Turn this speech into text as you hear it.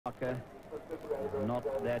Not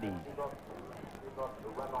that easy.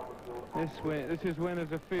 This is when,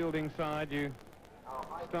 as a fielding side, you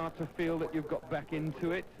start to feel that you've got back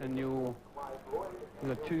into it, and there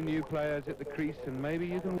are two new players at the crease, and maybe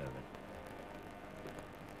you can.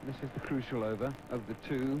 This is the crucial over of the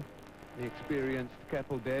two. The experienced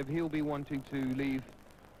Kapil Dev. He'll be wanting to leave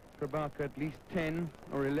Prabhakar at least 10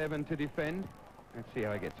 or 11 to defend. Let's see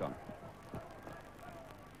how he gets on.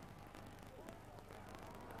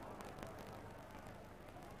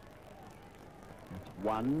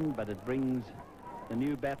 One, but it brings the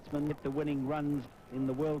new batsman hit the winning runs in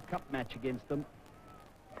the World Cup match against them.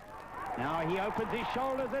 Now he opens his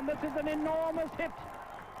shoulders, and this is an enormous hit.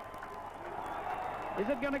 Is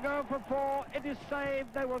it going to go for 4? It is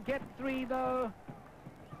saved. They will get 3 though.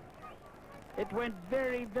 It went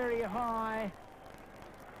very, very high,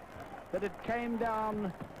 but it came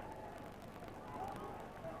down.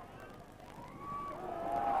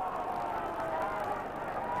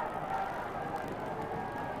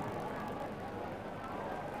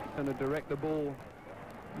 Going to direct the ball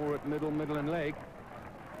more at middle and leg.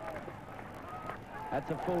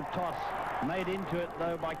 That's a full toss made into it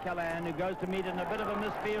though by Callahan, who goes to meet in a bit of a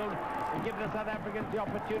misfield and give the South Africans the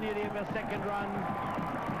opportunity of a second run.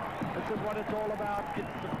 This is what it's all about. It's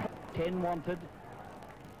 10 wanted.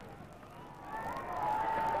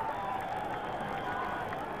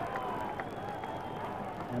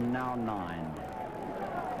 And now 9.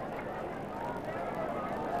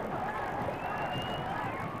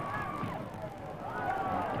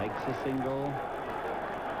 Takes a single.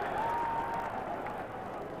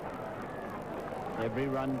 Every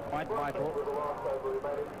run quite vital.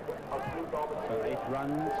 So 8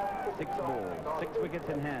 runs, 6 balls, 6 wickets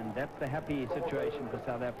in hand. That's the happy situation for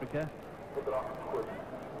South Africa.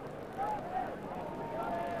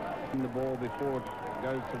 The ball before it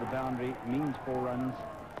goes to the boundary means 4 runs.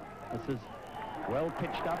 This is well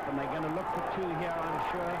pitched up, and they're going to look for 2 here, I'm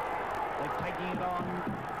sure. They're taking it on.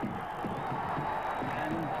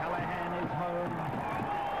 And Callahan is home.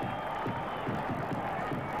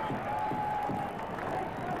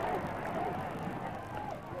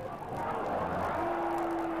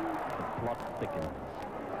 The plot thickens.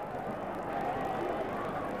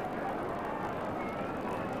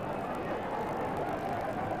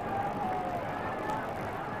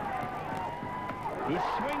 He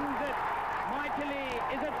swings it mightily.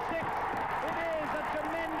 Is it 6? It is a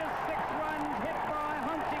tremendous 6 runs hit by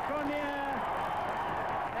Cronje.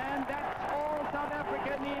 And that's all South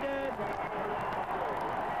Africa needed.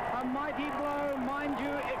 A mighty blow. Mind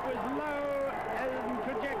you, it was low in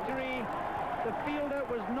trajectory. The fielder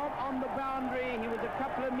was not on the boundary. He was a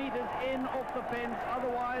couple of meters in off the fence.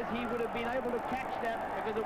 Otherwise, he would have been able to catch that because it